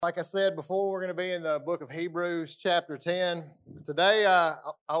Like I said before, we're going to be in the book of Hebrews, chapter 10. Today,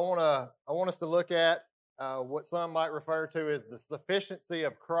 I want us to look at what some might refer to as the sufficiency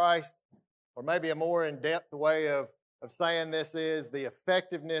of Christ, or maybe a more in-depth way of saying this is the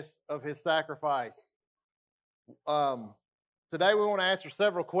effectiveness of his sacrifice. Today, we want to answer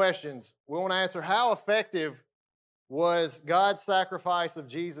several questions. We want to answer how effective was God's sacrifice of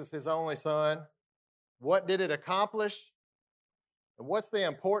Jesus, his only Son? What did it accomplish? And what's the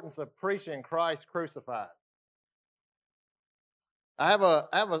importance of preaching Christ crucified? I have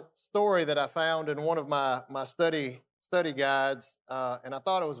a story that I found in one of my study guides, and I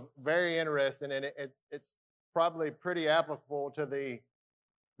thought it was very interesting, and it's probably pretty applicable to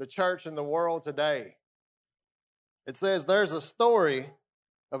the church and the world today. It says there's a story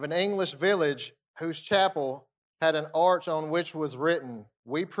of an English village whose chapel had an arch on which was written,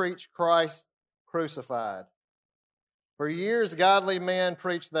 "We preach Christ crucified." For years, godly men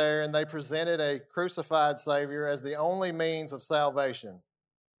preached there, and they presented a crucified Savior as the only means of salvation.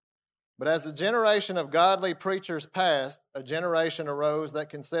 But as a generation of godly preachers passed, a generation arose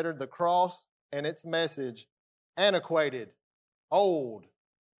that considered the cross and its message antiquated, old,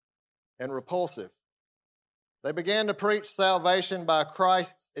 and repulsive. They began to preach salvation by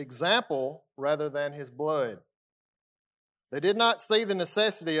Christ's example rather than his blood. They did not see the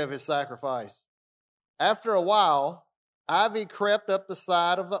necessity of his sacrifice. After a while, ivy crept up the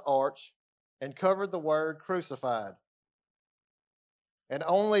side of the arch and covered the word crucified. And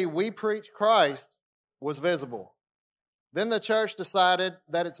only "We preach Christ" was visible. Then the church decided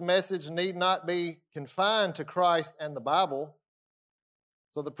that its message need not be confined to Christ and the Bible.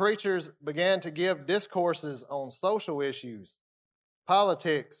 So the preachers began to give discourses on social issues,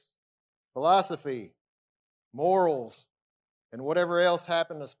 politics, philosophy, morals, and whatever else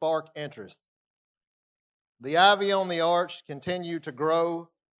happened to spark interest. The ivy on the arch continued to grow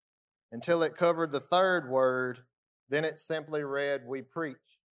until it covered the third word. Then it simply read, "We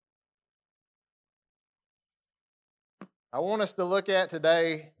preach." I want us to look at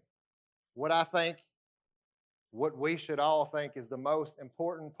today what we should all think is the most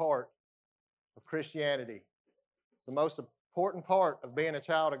important part of Christianity. It's the most important part of being a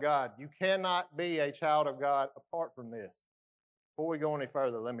child of God. You cannot be a child of God apart from this. Before we go any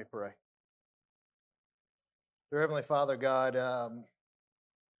further, let me pray. Dear Heavenly Father, God,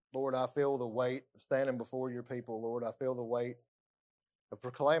 Lord, I feel the weight of standing before your people. Lord, I feel the weight of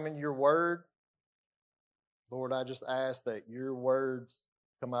proclaiming your word. Lord, I just ask that your words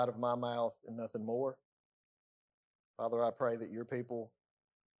come out of my mouth and nothing more. Father, I pray that your people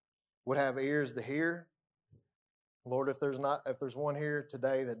would have ears to hear. Lord, if there's one here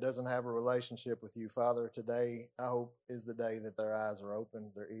today that doesn't have a relationship with you, Father, today I hope is the day that their eyes are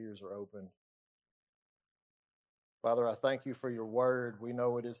opened, their ears are opened. Father, I thank you for your word. We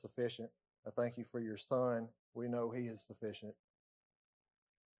know it is sufficient. I thank you for your Son. We know he is sufficient.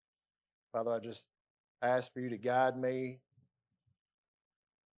 Father, I just ask for you to guide me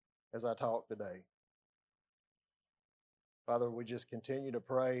as I talk today. Father, we just continue to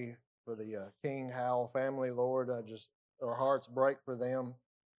pray for the King Howell family, Lord. Our hearts break for them.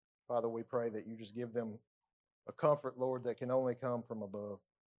 Father, we pray that you just give them a comfort, Lord, that can only come from above.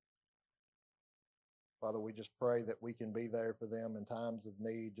 Father, we just pray that we can be there for them in times of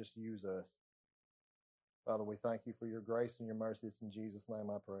need. Just use us. Father, we thank you for your grace and your mercy. It's in Jesus'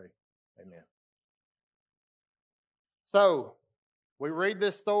 name I pray. Amen. So, we read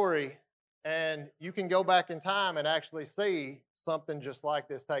this story, and you can go back in time and actually see something just like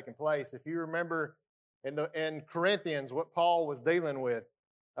this taking place. If you remember in Corinthians what Paul was dealing with,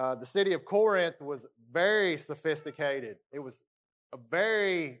 the city of Corinth was very sophisticated. It was a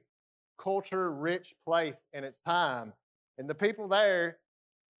very culture-rich place in its time, and the people there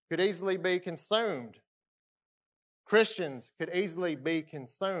could easily be consumed. Christians could easily be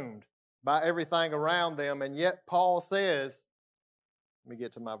consumed by everything around them, and yet Paul says, let me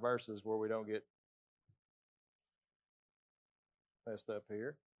get to my verses where we don't get messed up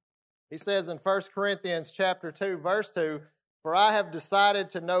here. He says in 1 Corinthians chapter 2, verse 2, "For I have decided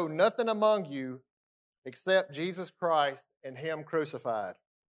to know nothing among you except Jesus Christ and him crucified."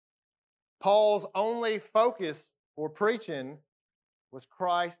 Paul's only focus for preaching was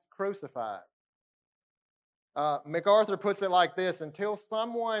Christ crucified. MacArthur puts it like this: until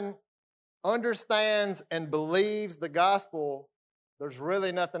someone understands and believes the gospel, there's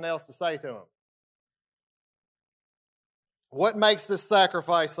really nothing else to say to them. What makes this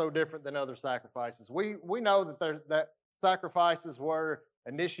sacrifice so different than other sacrifices? We know that sacrifices were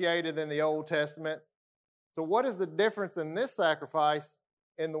initiated in the Old Testament. So what is the difference in this sacrifice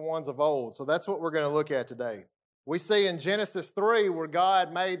in the ones of old? So that's what we're going to look at today. We see in Genesis 3 where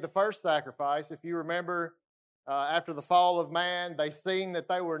God made the first sacrifice. If you remember, after the fall of man, they seen that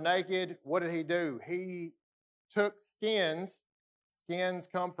they were naked. What did he do? He took skins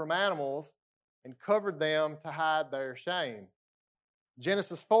come from animals, and covered them to hide their shame.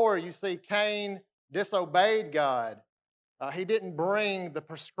 Genesis 4, you see Cain disobeyed God. He didn't bring the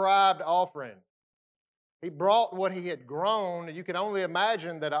prescribed offering. He brought what he had grown. You can only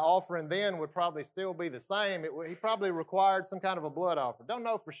imagine that an offering then would probably still be the same. He probably required some kind of a blood offering. Don't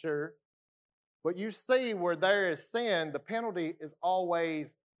know for sure. But you see where there is sin, the penalty is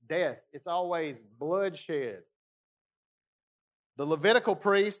always death. It's always bloodshed. The Levitical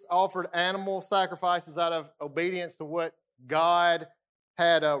priest offered animal sacrifices out of obedience to what God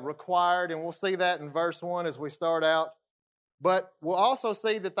had required, and we'll see that in verse 1 as we start out. But we'll also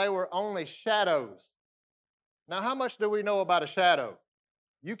see that they were only shadows. Now, how much do we know about a shadow?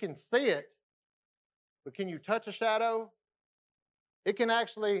 You can see it, but can you touch a shadow? It can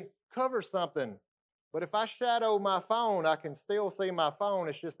actually cover something. But if I shadow my phone, I can still see my phone.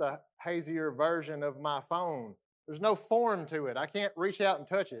 It's just a hazier version of my phone. There's no form to it. I can't reach out and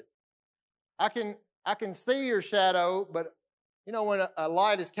touch it. I can see your shadow, but you know, when a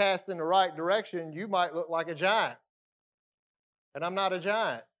light is cast in the right direction, you might look like a giant. And I'm not a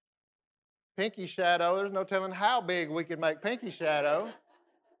giant. Pinky shadow, there's no telling how big we could make Pinky shadow.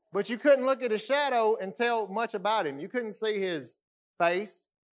 But you couldn't look at his shadow and tell much about him. You couldn't see his face.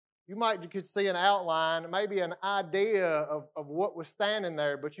 You could see an outline, maybe an idea of what was standing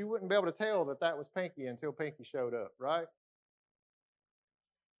there, but you wouldn't be able to tell that was Pinky until Pinky showed up, right?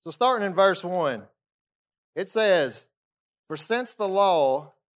 So starting in verse 1, it says, "For since the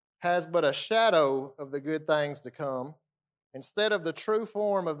law has but a shadow of the good things to come, instead of the true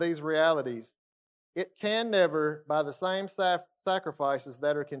form of these realities, it can never, by the same sacrifices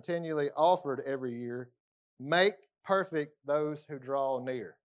that are continually offered every year, make perfect those who draw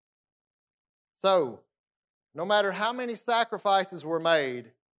near." So, no matter how many sacrifices were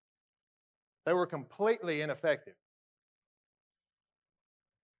made, they were completely ineffective.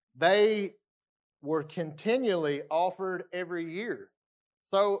 They were continually offered every year.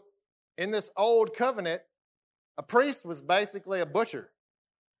 So, in this old covenant, a priest was basically a butcher.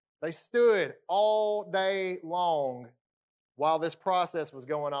 They stood all day long while this process was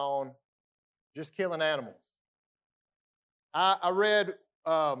going on, just killing animals. I read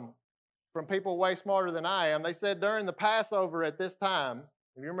from people way smarter than I am. They said during the Passover at this time,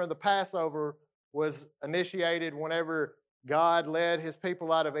 if you remember, the Passover was initiated whenever God led his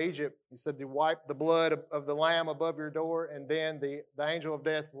people out of Egypt. He said to wipe the blood of the lamb above your door, and then the angel of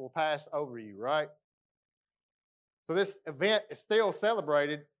death will pass over you, right? So this event is still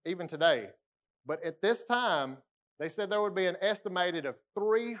celebrated even today. But at this time, they said there would be an estimated of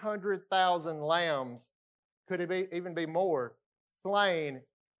 300,000 lambs, could it even be more, slain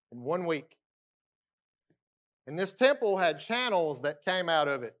in 1 week. And this temple had channels that came out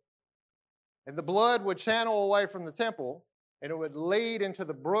of it. And the blood would channel away from the temple, and it would lead into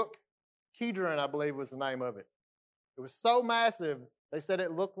the brook Kidron, I believe was the name of it. It was so massive, they said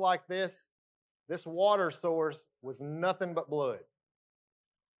it looked like this water source was nothing but blood.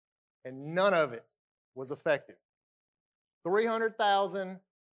 And none of it was effective. 300,000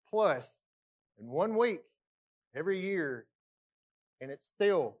 plus in 1 week every year, and it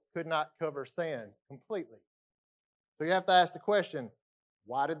still could not cover sin completely. So you have to ask the question,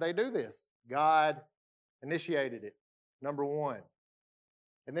 why did they do this? God initiated it, number one.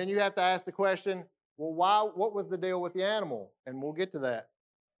 And then you have to ask the question, well, what was the deal with the animal? And we'll get to that.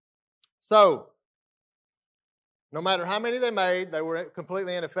 So, no matter how many they made, they were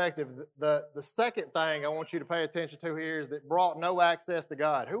completely ineffective. The second thing I want you to pay attention to here is that it brought no access to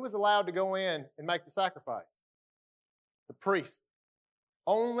God. Who was allowed to go in and make the sacrifice? The priest.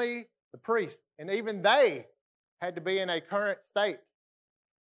 Only the priest. And even they had to be in a current state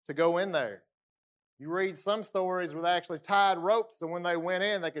to go in there. You read some stories where they actually tied ropes so when they went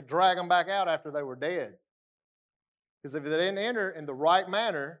in, they could drag them back out after they were dead. Because if they didn't enter in the right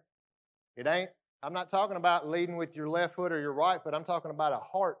manner, I'm not talking about leading with your left foot or your right foot. I'm talking about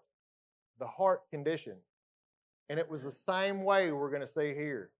the heart condition. And it was the same way we're going to see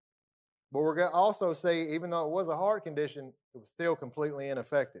here. But we're going to also see, even though it was a heart condition, it was still completely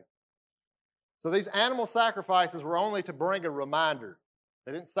ineffective. So these animal sacrifices were only to bring a reminder.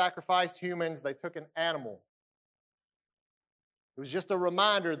 They didn't sacrifice humans, they took an animal. It was just a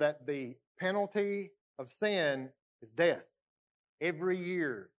reminder that the penalty of sin is death. Every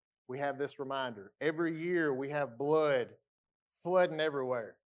year we have this reminder. Every year we have blood flooding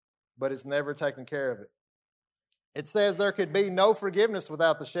everywhere, but it's never taken care of it. It says there could be no forgiveness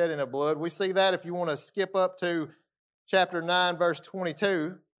without the shedding of blood. We see that if you want to skip up to chapter 9, verse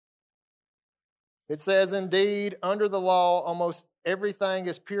 22. It says, indeed, under the law, almost everything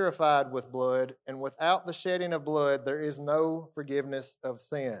is purified with blood, and without the shedding of blood, there is no forgiveness of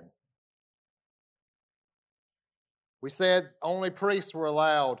sin. We said only priests were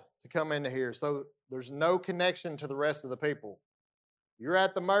allowed to come into here, so there's no connection to the rest of the people. You're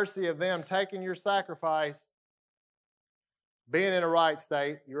at the mercy of them taking your sacrifice, being in a right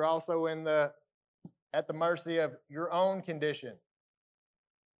state. You're also at the mercy of your own condition.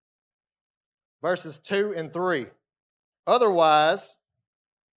 Verses 2 and 3. Otherwise,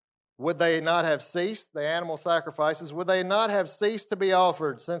 would they not have ceased, the animal sacrifices, would they not have ceased to be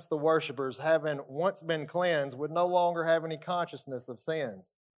offered, since the worshipers, having once been cleansed, would no longer have any consciousness of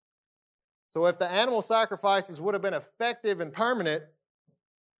sins? So if the animal sacrifices would have been effective and permanent,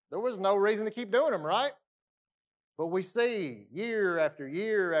 there was no reason to keep doing them, right? But we see year after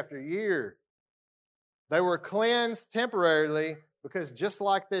year after year, they were cleansed temporarily, because just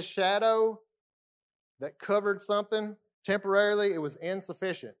like this shadow that covered something temporarily, it was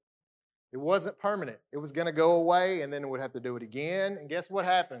insufficient. It wasn't permanent. It was going to go away, and then we'd have to do it again. And guess what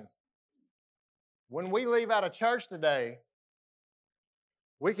happens? When we leave out of church today,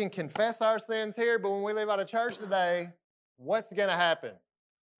 we can confess our sins here, but when we leave out of church today, what's going to happen?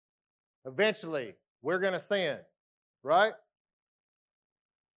 Eventually, we're going to sin, right?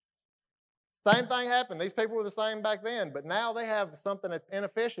 Same thing happened. These people were the same back then, but now they have something that's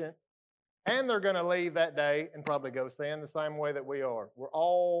inefficient, and they're going to leave that day and probably go sin the same way that we are. We're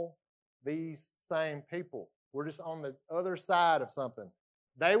all these same people. We're just on the other side of something.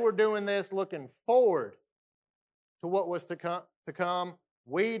 They were doing this looking forward to what was to come.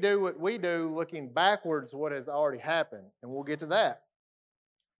 We do what we do looking backwards what has already happened, and we'll get to that.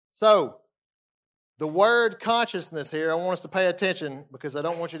 So, the word consciousness here, I want us to pay attention because I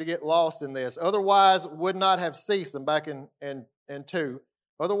don't want you to get lost in this. Otherwise, would not have ceased, and back in 2.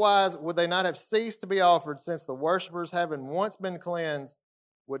 Otherwise, would they not have ceased to be offered, since the worshipers, having once been cleansed,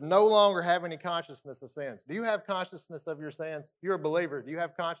 would no longer have any consciousness of sins? Do you have consciousness of your sins? You're a believer. Do you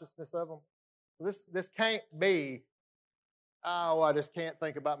have consciousness of them? This can't be, oh, I just can't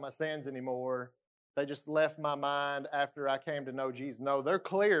think about my sins anymore. They just left my mind after I came to know Jesus. No, they're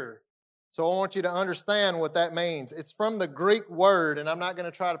clear. So I want you to understand what that means. It's from the Greek word, and I'm not going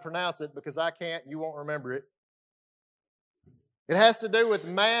to try to pronounce it because I can't, you won't remember it. It has to do with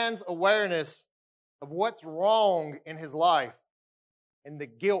man's awareness of what's wrong in his life and the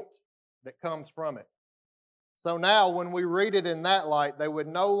guilt that comes from it. So now when we read it in that light, they would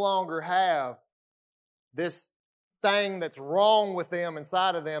no longer have this thing that's wrong with them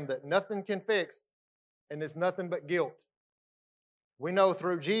inside of them that nothing can fix, and it's nothing but guilt. We know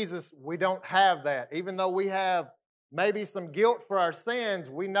through Jesus we don't have that. Even though we have maybe some guilt for our sins,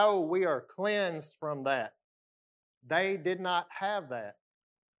 we know we are cleansed from that. They did not have that.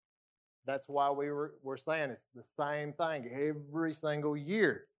 That's why we're saying it's the same thing every single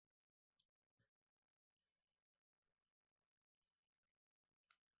year.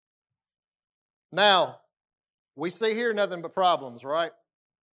 Now, we see here nothing but problems, right?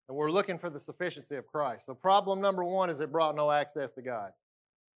 And we're looking for the sufficiency of Christ. So problem number 1 is it brought no access to God.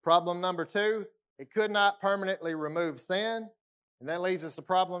 Problem number 2, it could not permanently remove sin. And that leads us to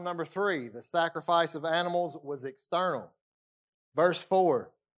problem number 3. The sacrifice of animals was external. Verse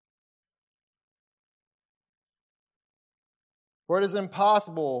 4. For it is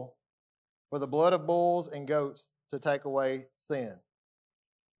impossible for the blood of bulls and goats to take away sin.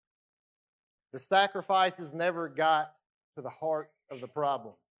 The sacrifices never got to the heart of the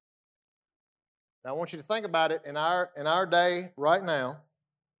problem. Now I want you to think about it in our day right now.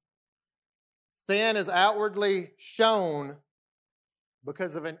 Sin is outwardly shown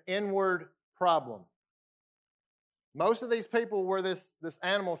because of an inward problem. Most of these people where this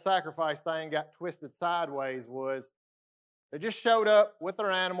animal sacrifice thing got twisted sideways was they just showed up with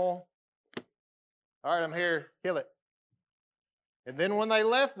their animal. All right, I'm here, kill it. And then when they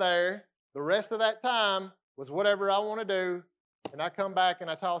left there, the rest of that time was whatever I want to do, and I come back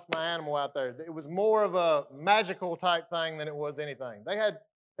and I toss my animal out there. It was more of a magical type thing than it was anything. They had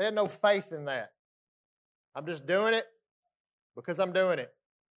no faith in that. I'm just doing it because I'm doing it.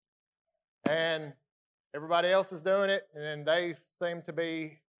 And everybody else is doing it, and they seem to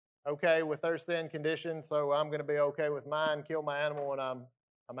be okay with their sin condition, so I'm going to be okay with mine, kill my animal, and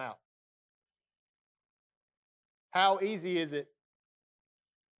I'm out. How easy is it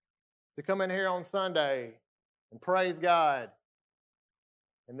to come in here on Sunday and praise God,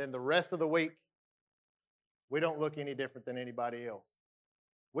 and then the rest of the week, we don't look any different than anybody else?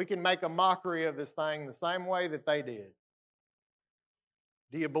 We can make a mockery of this thing the same way that they did.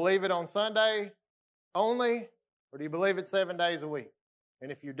 Do you believe it on Sunday only, or do you believe it 7 days a week?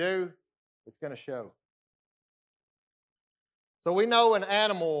 And if you do, it's going to show. So we know an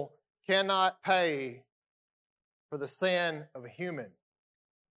animal cannot pay for the sin of a human.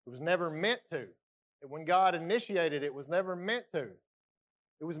 It was never meant to. When God initiated it, it was never meant to.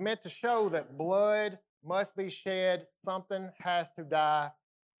 It was meant to show that blood must be shed, something has to die.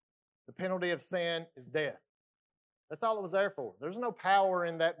 The penalty of sin is death. That's all it was there for. There's no power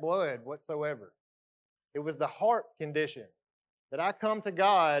in that blood whatsoever. It was the heart condition that I come to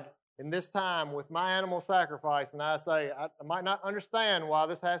God in this time with my animal sacrifice and I say, I might not understand why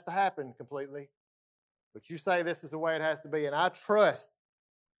this has to happen completely, but you say this is the way it has to be, and I trust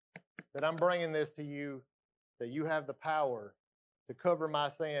that I'm bringing this to you, that you have the power to cover my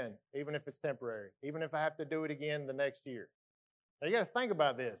sin, even if it's temporary, even if I have to do it again the next year. Now you got to think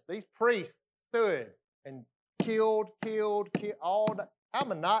about this. These priests stood and killed, how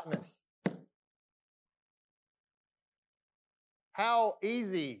monotonous. How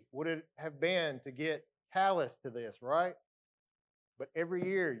easy would it have been to get callous to this, right? But every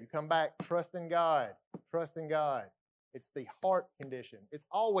year you come back trusting God, trusting God. It's the heart condition. It's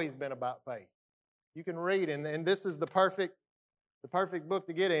always been about faith. You can read, and this is the perfect book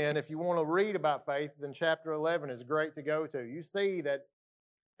to get in. If you want to read about faith, then chapter 11 is great to go to. You see that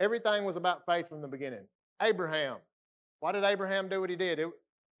everything was about faith from the beginning. Abraham. Why did Abraham do what he did?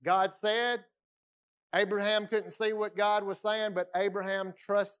 God said. Abraham couldn't see what God was saying, but Abraham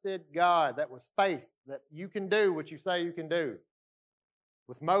trusted God. That was faith, that you can do what you say you can do.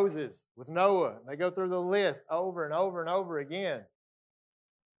 With Moses, with Noah, they go through the list over and over and over again.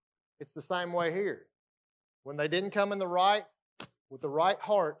 It's the same way here. When they didn't come in with the right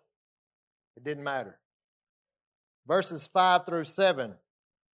heart, it didn't matter. Verses 5 through 7.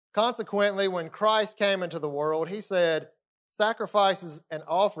 Consequently, when Christ came into the world, he said, sacrifices and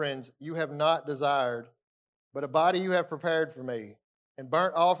offerings you have not desired, but a body you have prepared for me. And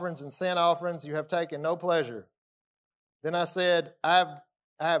burnt offerings and sin offerings you have taken no pleasure. Then I said, I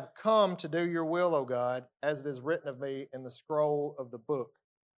have come to do your will, O God, as it is written of me in the scroll of the book.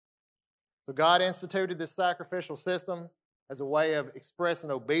 So God instituted this sacrificial system as a way of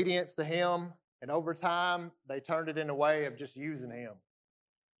expressing obedience to him, and over time, they turned it in a way of just using him.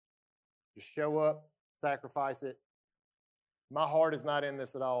 Just show up, sacrifice it. My heart is not in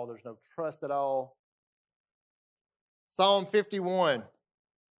this at all. There's no trust at all. Psalm 51.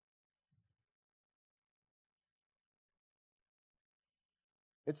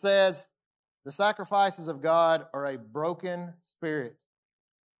 It says, the sacrifices of God are a broken spirit,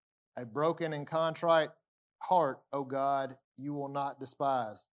 a broken and contrite heart, O God, you will not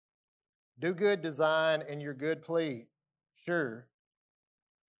despise. Do good design in your good pleasure.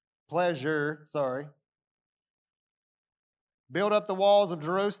 Build up the walls of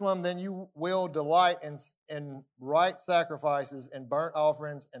Jerusalem, then you will delight in right sacrifices and burnt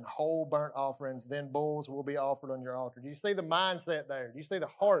offerings and whole burnt offerings. Then bulls will be offered on your altar. Do you see the mindset there? Do you see the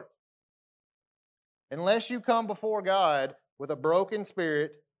heart? Unless you come before God with a broken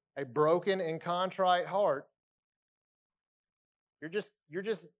spirit, a broken and contrite heart, you're just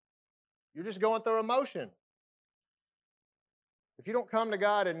going through emotion. If you don't come to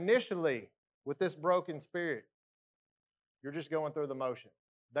God initially with this broken spirit, you're just going through the motion.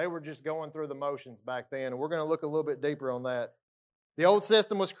 They were just going through the motions back then, and we're going to look a little bit deeper on that. The old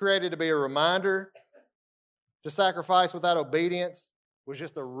system was created to be a reminder. To sacrifice without obedience was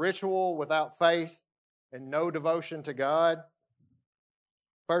just a ritual without faith and no devotion to God.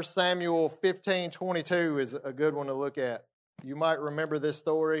 1 Samuel 15:22 is a good one to look at. You might remember this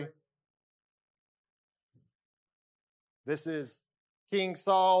story. This is King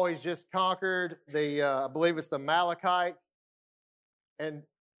Saul. He's just conquered I believe it's the Amalekites, and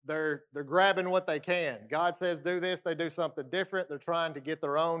they're grabbing what they can. God says do this, they do something different. They're trying to get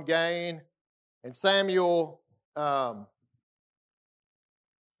their own gain. And Samuel, in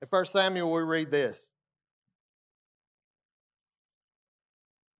 1 Samuel, we read this.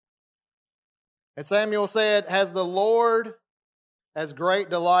 And Samuel said, has the Lord as great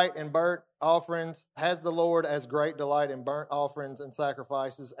delight in burnt offerings, has the Lord as great delight in burnt offerings and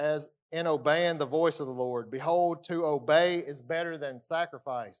sacrifices as in obeying the voice of the Lord. Behold, to obey is better than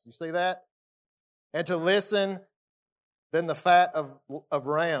sacrifice. You see that? And to listen than the fat of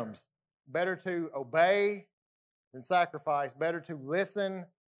rams. Better to obey than sacrifice. Better to listen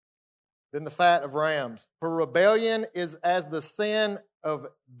than the fat of rams. For rebellion is as the sin of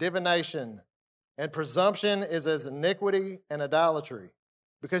divination, and presumption is as iniquity and idolatry.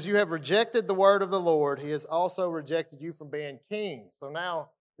 Because you have rejected the word of the Lord, he has also rejected you from being king. So now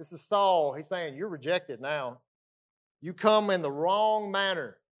This is Saul. He's saying, you're rejected now. You come in the wrong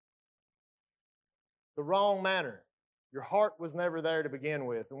manner. The wrong manner. Your heart was never there to begin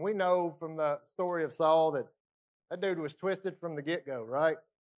with. And we know from the story of Saul that that dude was twisted from the get-go, right?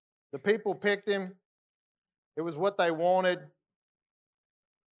 The people picked him. It was what they wanted.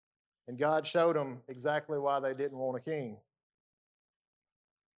 And God showed them exactly why they didn't want a king.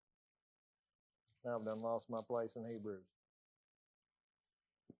 Now I've done lost my place in Hebrews.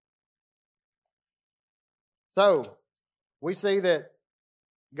 So, we see that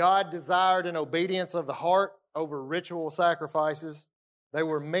God desired an obedience of the heart over ritual sacrifices. They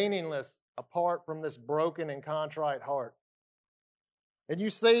were meaningless apart from this broken and contrite heart. And you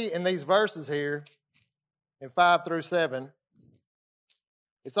see in these verses here, in 5 through 7,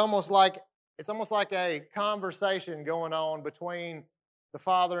 it's almost like a conversation going on between the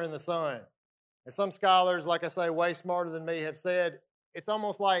Father and the Son. And some scholars, like I say, way smarter than me, have said it's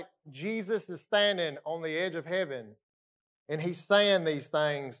almost like Jesus is standing on the edge of heaven and he's saying these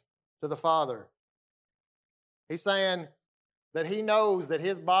things to the Father. He's saying that he knows that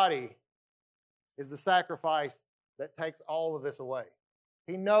his body is the sacrifice that takes all of this away.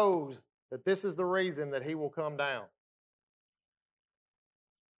 He knows that this is the reason that he will come down.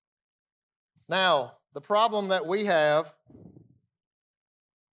 Now, the problem that we have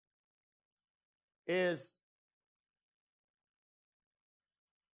is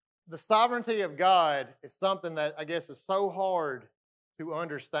the sovereignty of God is something that I guess is so hard to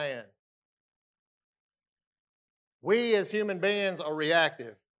understand. We as human beings are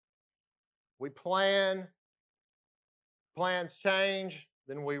reactive. We plan, plans change,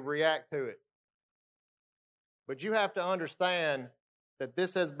 then we react to it. But you have to understand that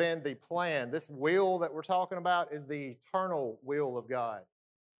this has been the plan. This will that we're talking about is the eternal will of God.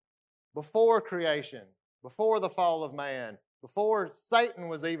 Before creation, before the fall of man, before Satan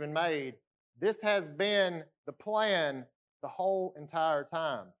was even made, this has been the plan the whole entire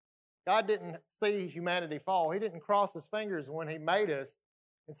time. God didn't see humanity fall. He didn't cross his fingers when he made us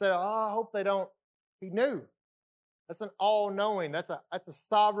and said, oh, I hope they don't. He knew. That's an all-knowing. That's a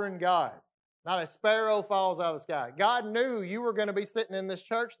sovereign God. Not a sparrow falls out of the sky. God knew you were going to be sitting in this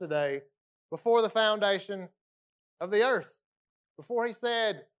church today before the foundation of the earth. Before he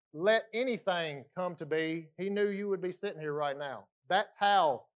said, let anything come to be, he knew you would be sitting here right now. That's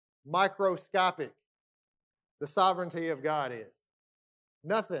how microscopic the sovereignty of God is.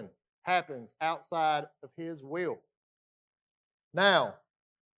 Nothing happens outside of his will. Now,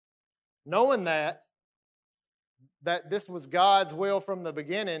 knowing that this was God's will from the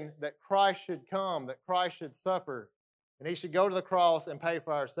beginning, that Christ should come, that Christ should suffer, and he should go to the cross and pay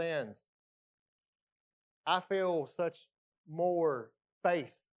for our sins, I feel such more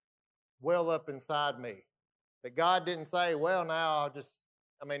faith well up inside me. That God didn't say, well, now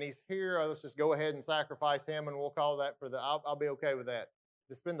he's here, let's just go ahead and sacrifice him and we'll call that I'll be okay with that.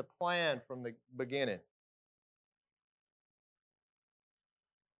 It's been the plan from the beginning.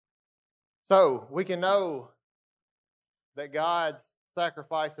 So we can know that God's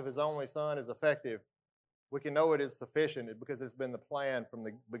sacrifice of his only son is effective. We can know it is sufficient because it's been the plan from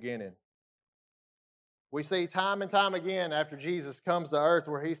the beginning. We see time and time again after Jesus comes to earth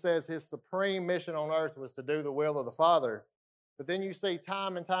where he says his supreme mission on earth was to do the will of the Father. But then you see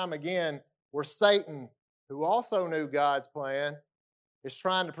time and time again where Satan, who also knew God's plan, is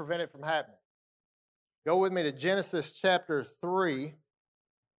trying to prevent it from happening. Go with me to Genesis chapter 3.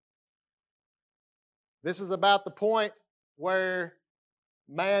 This is about the point where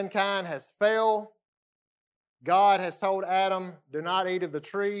mankind has failed. God has told Adam, do not eat of the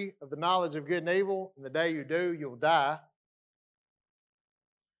tree of the knowledge of good and evil, and the day you do, you'll die.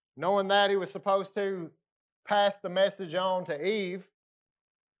 Knowing that, he was supposed to pass the message on to Eve.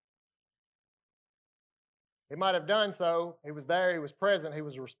 He might have done so. He was there, he was present, he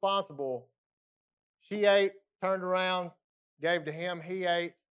was responsible. She ate, turned around, gave to him, he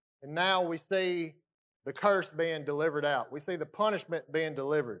ate, and now we see the curse being delivered out. We see the punishment being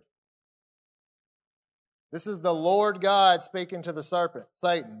delivered. This is the Lord God speaking to the serpent,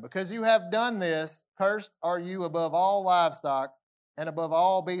 Satan. Because you have done this, cursed are you above all livestock and above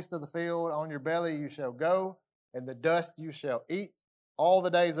all beasts of the field. On your belly you shall go, and the dust you shall eat all the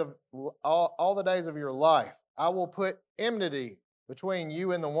days of your life. I will put enmity between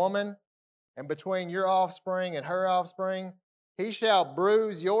you and the woman, and between your offspring and her offspring. He shall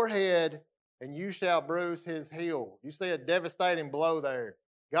bruise your head, and you shall bruise his heel. You see a devastating blow there.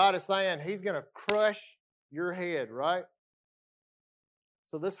 God is saying he's going to crush your head, right?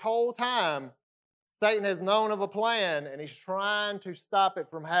 So this whole time, Satan has known of a plan, and he's trying to stop it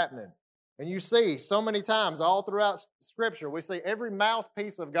from happening. And you see so many times all throughout Scripture, we see every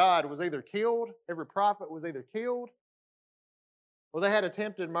mouthpiece of God was either killed, every prophet was either killed, or they had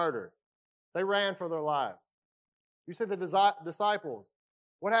attempted murder. They ran for their lives. You see the disciples,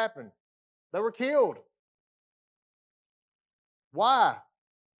 what happened? They were killed. Why?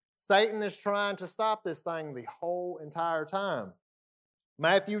 Satan is trying to stop this thing the whole entire time.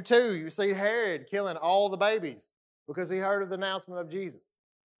 Matthew 2, you see Herod killing all the babies because he heard of the announcement of Jesus.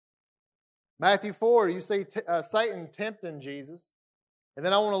 Matthew 4, you see Satan tempting Jesus. And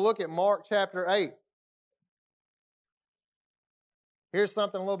then I want to look at Mark chapter 8. Here's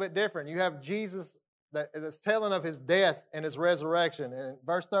something a little bit different. You have Jesus that's telling of his death and his resurrection. And in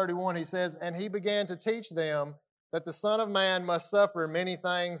verse 31, he says, "And he began to teach them that the Son of Man must suffer many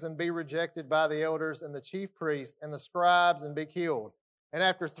things and be rejected by the elders and the chief priests and the scribes and be killed, and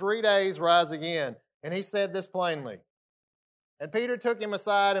after 3 days rise again." And he said this plainly. And Peter took him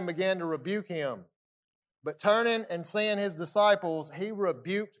aside and began to rebuke him. But turning and seeing his disciples, he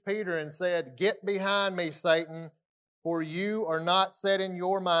rebuked Peter and said, "Get behind me, Satan, for you are not setting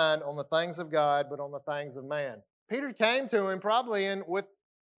your mind on the things of God, but on the things of man." Peter came to him probably I'm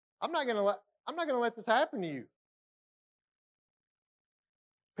not going to let this happen to you.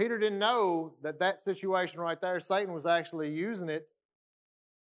 Peter didn't know that situation right there, Satan was actually using it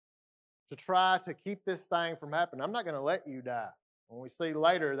to try to keep this thing from happening. I'm not going to let you die. When we see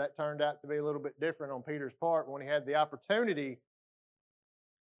later, that turned out to be a little bit different on Peter's part. When he had the opportunity,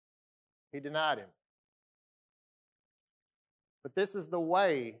 he denied him. But this is the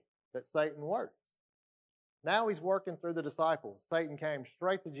way that Satan works. Now he's working through the disciples. Satan came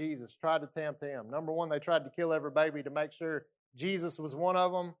straight to Jesus, tried to tempt him. Number one, they tried to kill every baby to make sure Jesus was one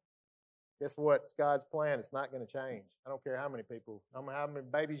of them. Guess what? It's God's plan. It's not going to change. I don't care how many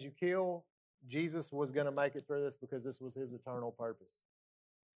babies you kill. Jesus was going to make it through this because this was his eternal purpose.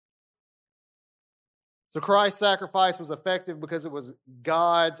 So Christ's sacrifice was effective because it was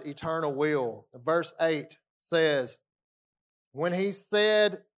God's eternal will. Verse 8 says, When he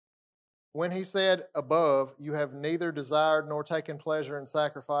said above, you have neither desired nor taken pleasure in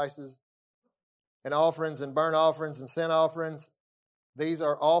sacrifices and offerings and burnt offerings and sin offerings. These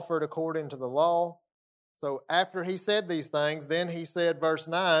are offered according to the law. So after he said these things, then he said, verse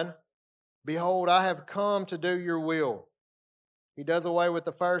 9, Behold, I have come to do your will. He does away with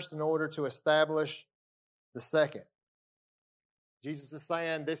the first in order to establish the second. Jesus is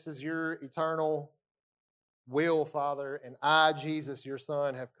saying, this is your eternal will, Father, and I, Jesus, your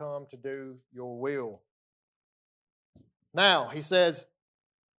Son, have come to do your will. Now, he says,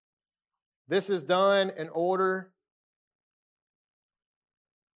 this is done in order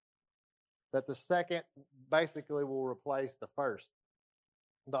that the second basically will replace the first.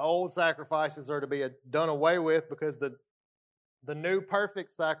 The old sacrifices are to be done away with because the new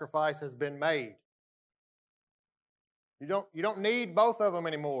perfect sacrifice has been made. You don't need both of them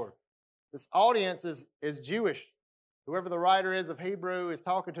anymore. This audience is Jewish. Whoever the writer is of Hebrew is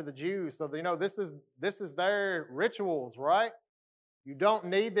talking to the Jews, so they know this is their rituals, right? You don't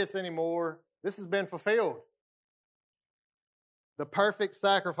need this anymore. This has been fulfilled. The perfect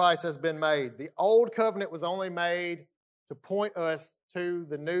sacrifice has been made. The old covenant was only made to point us to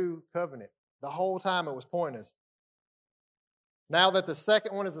the new covenant. The whole time it was pointing us. Now that the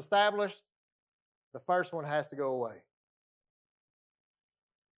second one is established, the first one has to go away.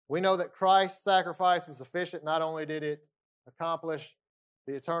 We know that Christ's sacrifice was sufficient. Not only did it accomplish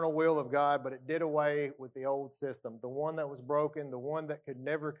the eternal will of God, but it did away with the old system. The one that was broken, the one that could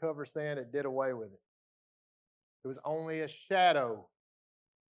never cover sin, it did away with it. It was only a shadow.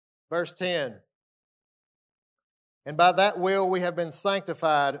 Verse 10, And by that will we have been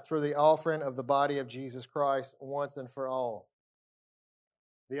sanctified through the offering of the body of Jesus Christ once and for all.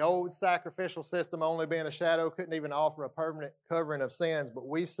 The old sacrificial system, only being a shadow, couldn't even offer a permanent covering of sins, but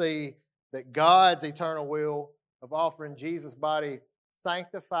we see that God's eternal will of offering Jesus' body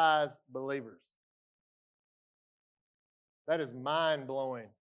sanctifies believers. That is mind-blowing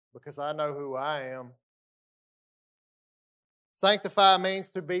because I know who I am. Sanctify means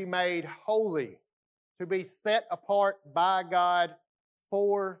to be made holy, to be set apart by God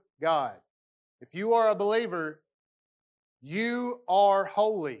for God. If you are a believer, you are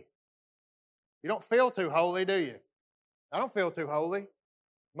holy. You don't feel too holy, do you? I don't feel too holy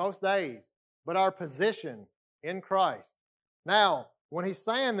most days, but our position in Christ. Now, when he's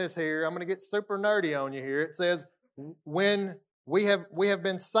saying this here, I'm going to get super nerdy on you here. It says, when we have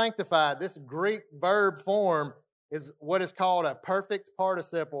been sanctified, this Greek verb form is what is called a perfect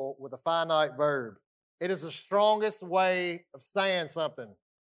participle with a finite verb. It is the strongest way of saying something.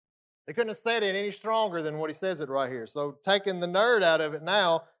 They couldn't have said it any stronger than what he says it right here. So taking the nerd out of it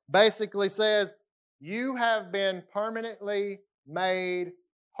now, basically says, you have been permanently made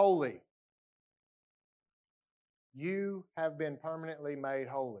holy. You have been permanently made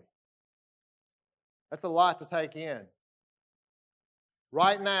holy. That's a lot to take in.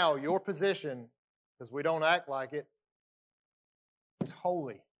 Right now, your position, because we don't act like it, is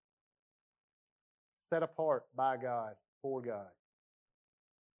holy. Set apart by God, for God.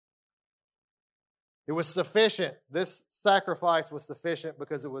 It was sufficient. This sacrifice was sufficient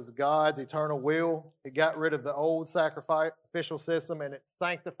because it was God's eternal will. It got rid of the old sacrificial system and it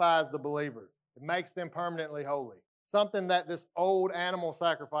sanctifies the believer. It makes them permanently holy. Something that this old animal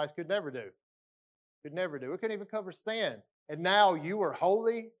sacrifice could never do. Could never do. It couldn't even cover sin. And now you are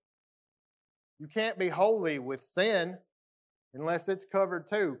holy. You can't be holy with sin unless it's covered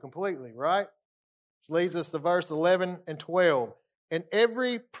too completely, right? Which leads us to verse 11 and 12. And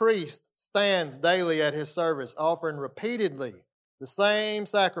every priest stands daily at his service, offering repeatedly the same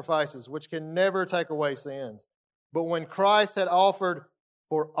sacrifices, which can never take away sins. But when Christ had offered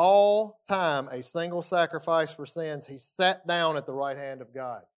for all time a single sacrifice for sins, he sat down at the right hand of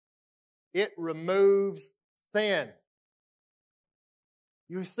God. It removes sin.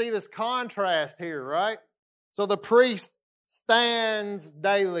 You see this contrast here, right? So the priest stands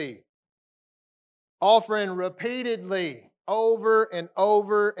daily, offering repeatedly, over and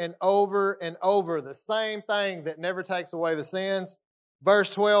over and over and over, the same thing that never takes away the sins.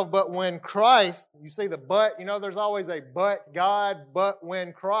 Verse 12, but when Christ, you see the but, there's always a but God, but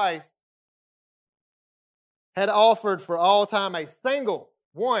when Christ had offered for all time a single,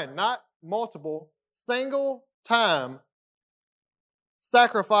 one, not multiple, single time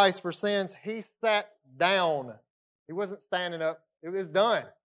sacrifice for sins, he sat down. He wasn't standing up. It was done.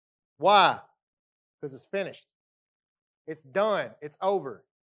 Why? Because it's finished. It's done. It's over.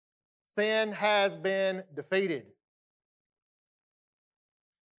 Sin has been defeated.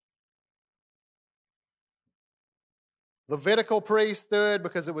 Levitical priests stood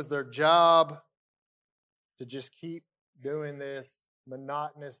because it was their job to just keep doing this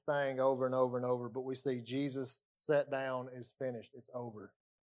monotonous thing over and over and over. But we see Jesus sat down, is finished. It's over.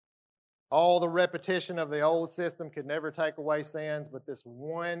 All the repetition of the old system could never take away sins, but this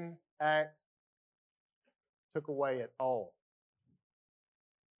one act took away it all.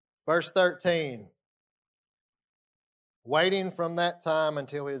 Verse 13, waiting from that time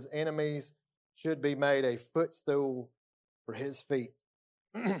until his enemies should be made a footstool for his feet.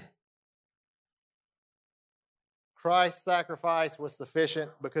 Christ's sacrifice was sufficient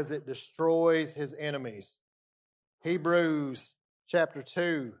because it destroys his enemies. Hebrews chapter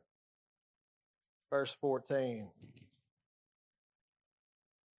 2, verse 14.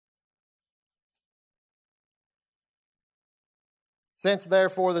 Since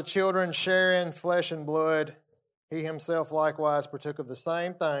therefore the children share in flesh and blood, he himself likewise partook of the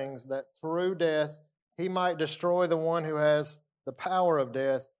same things, that through death he might destroy the one who has the power of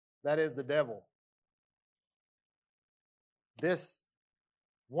death, that is the devil. This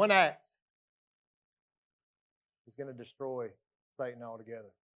one act is going to destroy Satan altogether.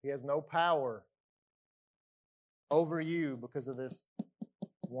 He has no power over you because of this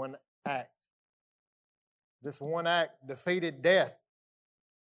one act. This one act defeated death.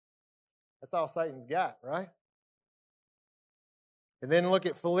 That's all Satan's got, right? And then look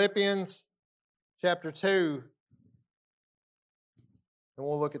at Philippians chapter 2. And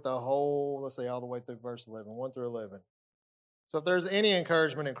we'll look at the whole, let's say all the way through verse 11, 1 through 11. So if there's any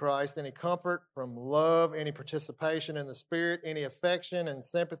encouragement in Christ, any comfort from love, any participation in the Spirit, any affection and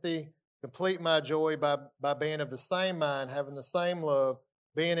sympathy, complete my joy by being of the same mind, having the same love,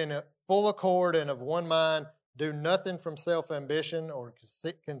 being in a full accord and of one mind. Do nothing from self-ambition or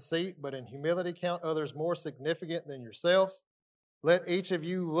conceit, but in humility count others more significant than yourselves. Let each of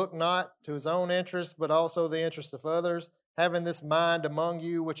you look not to his own interests, but also the interests of others, having this mind among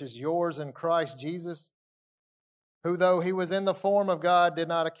you, which is yours in Christ Jesus, who though he was in the form of God, did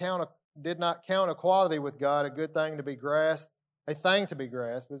not count equality with God a good thing to be grasped,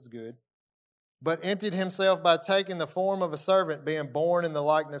 is good, but emptied himself by taking the form of a servant, being born in the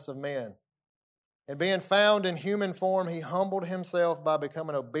likeness of men. And being found in human form, he humbled himself by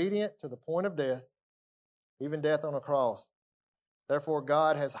becoming obedient to the point of death, even death on a cross. Therefore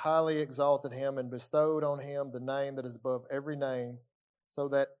God has highly exalted him and bestowed on him the name that is above every name, so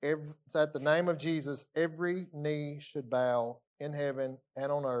that at the name of Jesus every knee should bow in heaven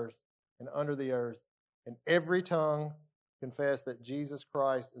and on earth and under the earth, and every tongue confess that Jesus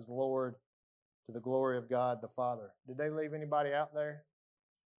Christ is Lord, to the glory of God the Father. Did they leave anybody out there?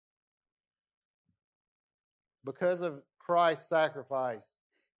 Because of Christ's sacrifice,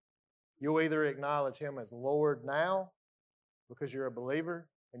 you'll either acknowledge him as Lord now, because you're a believer,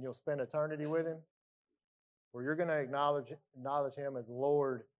 and you'll spend eternity with him, or you're going to acknowledge him as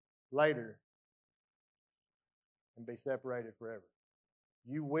Lord later and be separated forever.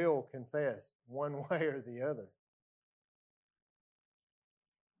 You will confess one way or the other.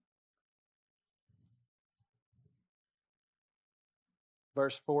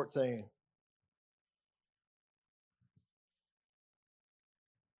 Verse 14.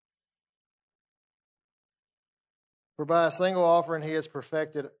 For by a single offering he has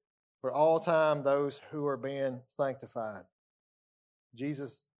perfected for all time those who are being sanctified.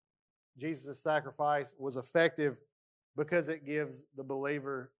 Jesus' sacrifice was effective because it gives the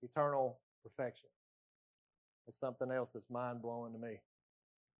believer eternal perfection. It's something else that's mind-blowing to me.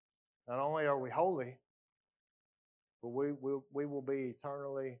 Not only are we holy, but we will be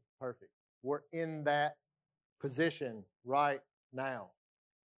eternally perfect. We're in that position right now,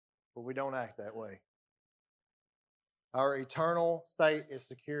 but we don't act that way. Our eternal state is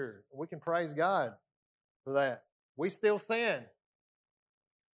secure. We can praise God for that. We still sin.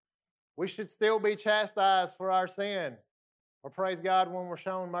 We should still be chastised for our sin, or praise God when we're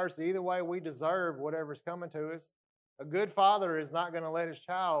shown mercy. Either way, we deserve whatever's coming to us. A good father is not going to let his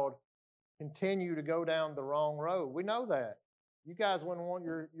child continue to go down the wrong road. We know that. You guys wouldn't want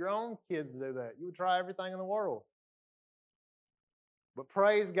your own kids to do that. You would try everything in the world. But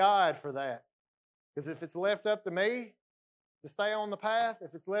praise God for that. Because if it's left up to me to stay on the path,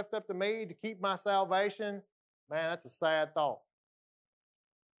 if it's left up to me to keep my salvation, man, that's a sad thought.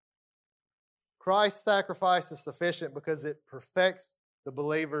 Christ's sacrifice is sufficient because it perfects the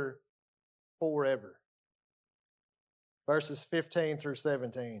believer forever. Verses 15 through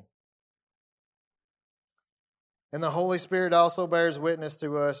 17. And the Holy Spirit also bears witness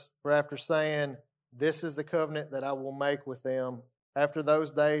to us, for after saying, "This is the covenant that I will make with them. After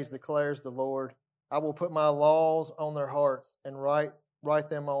those days, declares the Lord, I will put my laws on their hearts and write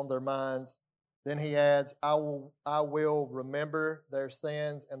them on their minds." Then he adds, I will remember their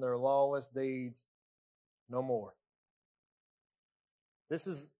sins and their lawless deeds no more. This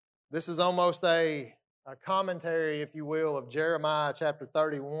is almost a commentary, if you will, of Jeremiah chapter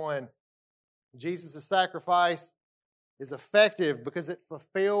 31. Jesus' sacrifice is effective because it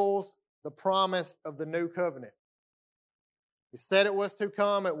fulfills the promise of the new covenant. He said it was to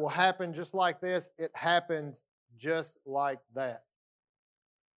come. It will happen just like this. It happens just like that.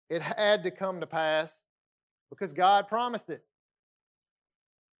 It had to come to pass because God promised it.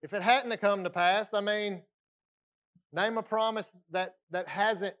 If it hadn't come to pass, name a promise that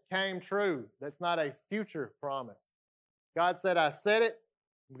hasn't came true. That's not a future promise. God said, I said it,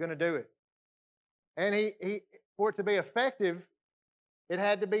 I'm going to do it. And he for it to be effective, it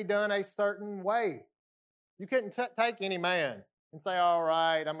had to be done a certain way. You couldn't take any man and say, all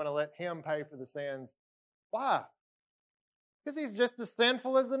right, I'm going to let him pay for the sins. Why? Because he's just as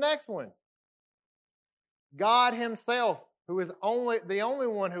sinful as the next one. God himself, who is the only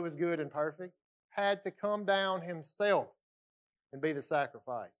one who is good and perfect, had to come down himself and be the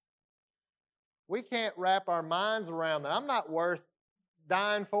sacrifice. We can't wrap our minds around that. I'm not worth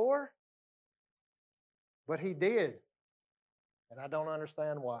dying for. But he did. And I don't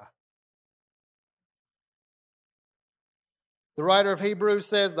understand why. The writer of Hebrews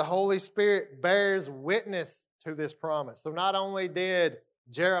says the Holy Spirit bears witness to this promise. So not only did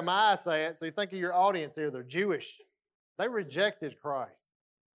Jeremiah say it, so you think of your audience here, they're Jewish. They rejected Christ.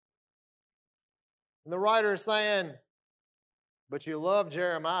 And the writer is saying, but you love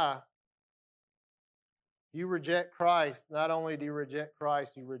Jeremiah. If you reject Christ, not only do you reject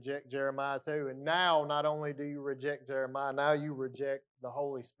Christ, you reject Jeremiah too. And now, not only do you reject Jeremiah, now you reject the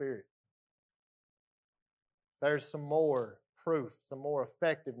Holy Spirit. There's some more proof, some more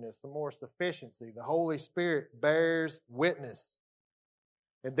effectiveness, some more sufficiency. The Holy Spirit bears witness.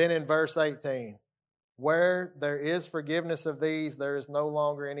 And then in verse 18, where there is forgiveness of these, there is no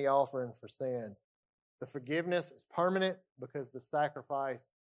longer any offering for sin. The forgiveness is permanent because the sacrifice is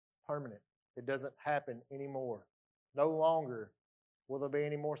permanent. It doesn't happen anymore. No longer will there be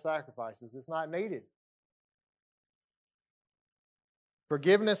any more sacrifices. It's not needed.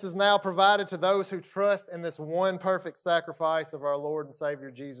 Forgiveness is now provided to those who trust in this one perfect sacrifice of our Lord and Savior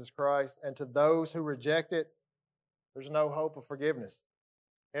Jesus Christ, and to those who reject it, there's no hope of forgiveness,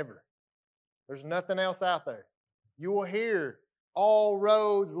 ever. There's nothing else out there. You will hear all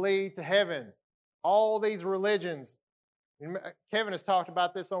roads lead to heaven. All these religions. Kevin has talked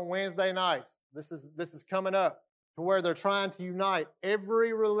about this on Wednesday nights. This is coming up to where they're trying to unite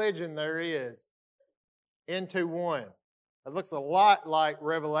every religion there is into one. It looks a lot like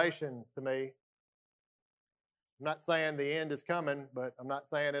Revelation to me. I'm not saying the end is coming, but I'm not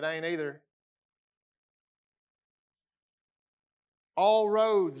saying it ain't either. All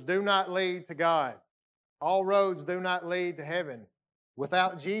roads do not lead to God. All roads do not lead to heaven.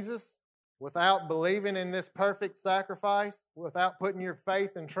 Without Jesus, without believing in this perfect sacrifice, without putting your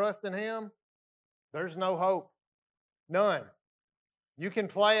faith and trust in Him, there's no hope. None. You can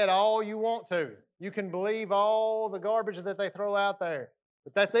play it all you want to. You can believe all the garbage that they throw out there.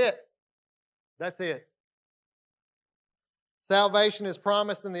 But that's it. That's it. Salvation is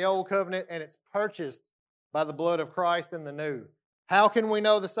promised in the Old Covenant, and it's purchased by the blood of Christ in the New. How can we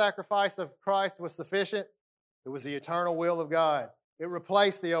know the sacrifice of Christ was sufficient? It was the eternal will of God. It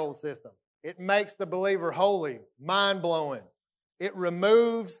replaced the old system. It makes the believer holy, mind-blowing. It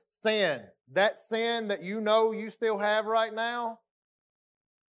removes sin. That sin that you know you still have right now,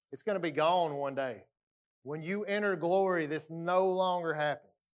 it's going to be gone one day. When you enter glory, this no longer happens.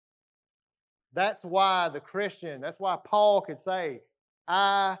 That's why the Christian, that's why Paul could say,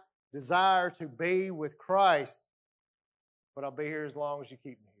 I desire to be with Christ, but I'll be here as long as you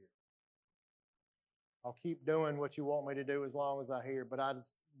keep me here. I'll keep doing what you want me to do as long as I'm here, but I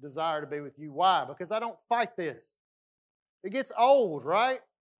desire to be with you. Why? Because I don't fight this. It gets old, right?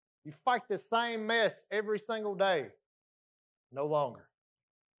 You fight the same mess every single day. No longer.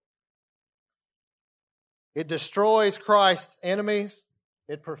 It destroys Christ's enemies.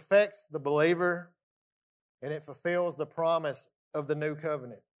 It perfects the believer, and it fulfills the promise of the new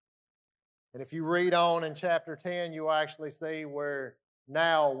covenant. And if you read on in chapter 10, you'll actually see where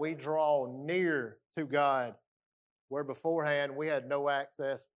now we draw near to God, where beforehand we had no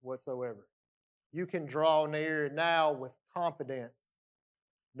access whatsoever. You can draw near now with confidence,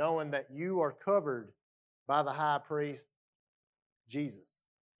 knowing that you are covered by the high priest, Jesus.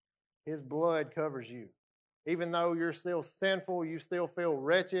 His blood covers you. Even though you're still sinful, you still feel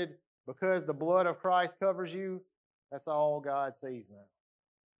wretched, because the blood of Christ covers you, that's all God sees now.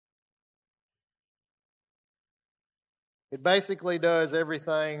 It basically does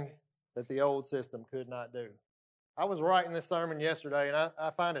everything that the old system could not do. I was writing this sermon yesterday, and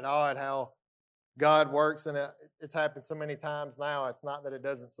I find it odd how God works, and it's happened so many times now. It's not that it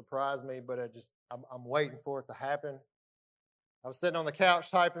doesn't surprise me, but I'm waiting for it to happen. I was sitting on the couch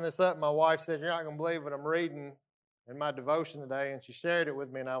typing this up, and my wife said, "You're not going to believe what I'm reading in my devotion today," and she shared it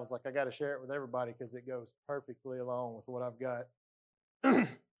with me, and I was like, I got to share it with everybody because it goes perfectly along with what I've got.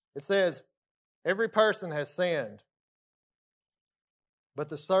 It says, every person has sinned, but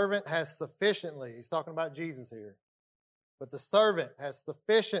the servant has sufficiently, he's talking about Jesus here, but the servant has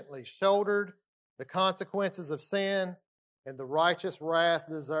sufficiently shouldered the consequences of sin and the righteous wrath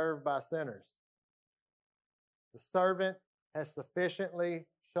deserved by sinners. The servant has sufficiently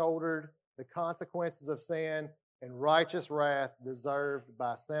shouldered the consequences of sin and righteous wrath deserved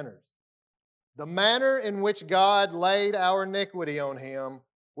by sinners. The manner in which God laid our iniquity on him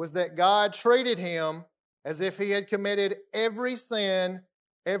was that God treated him as if he had committed every sin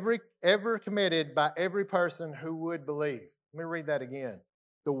ever committed by every person who would believe. Let me read that again.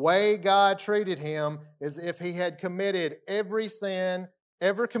 The way God treated him is if he had committed every sin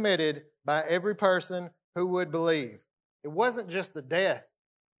ever committed by every person who would believe. It wasn't just the death.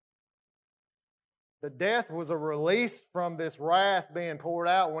 The death was a release from this wrath being poured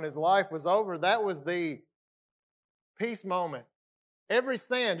out when his life was over. That was the peace moment. Every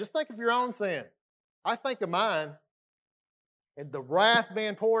sin, just think of your own sin. I think of mine, and the wrath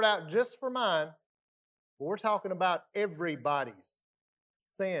being poured out just for mine. But we're talking about everybody's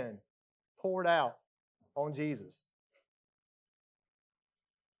sin poured out on Jesus.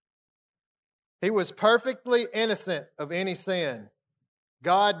 He was perfectly innocent of any sin.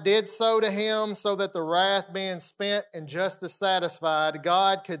 God did so to him so that the wrath being spent and justice satisfied,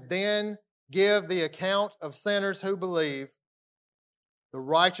 God could then give the account of sinners who believe the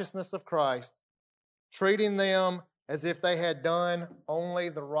righteousness of Christ, treating them as if they had done only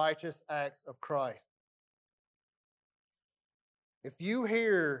the righteous acts of Christ. If you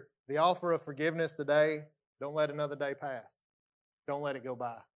hear the offer of forgiveness today, don't let another day pass. Don't let it go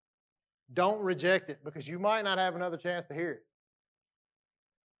by. Don't reject it, because you might not have another chance to hear it.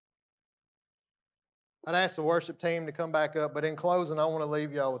 I'd ask the worship team to come back up, but in closing, I want to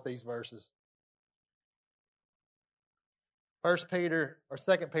leave y'all with these verses. 2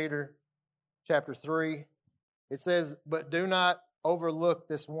 Peter chapter 3, it says, "But do not overlook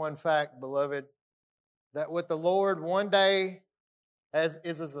this one fact, beloved, that with the Lord 1 day is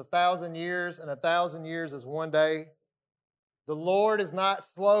as 1,000 years, and 1,000 years is 1 day. The Lord is not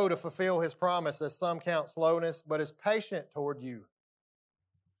slow to fulfill his promise, as some count slowness, but is patient toward you,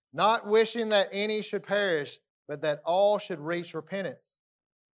 not wishing that any should perish, but that all should reach repentance.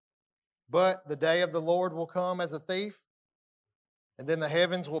 But the day of the Lord will come as a thief, And then the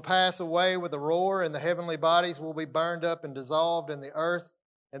heavens will pass away with a roar, and the heavenly bodies will be burned up and dissolved in the earth,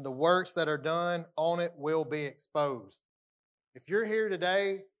 and the works that are done on it will be exposed. If you're here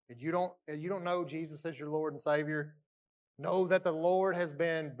today and you don't know Jesus as your Lord and Savior, know that the Lord has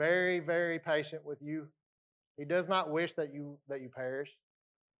been very, very patient with you. He does not wish that you perish.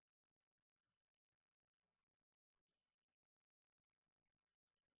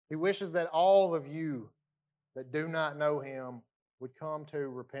 He wishes that all of you that do not know Him would come to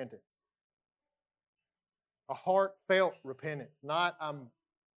repentance. A heartfelt repentance, not I'm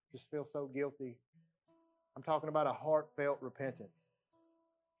just feel so guilty. I'm talking about a heartfelt repentance.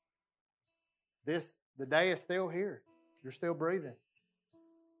 The day is still here. You're still breathing.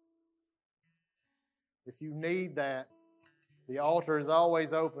 If you need that, the altar is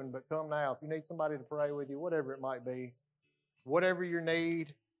always open, but come now. If you need somebody to pray with you, whatever it might be, whatever your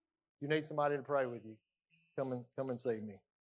need, you need somebody to pray with you, come and see me.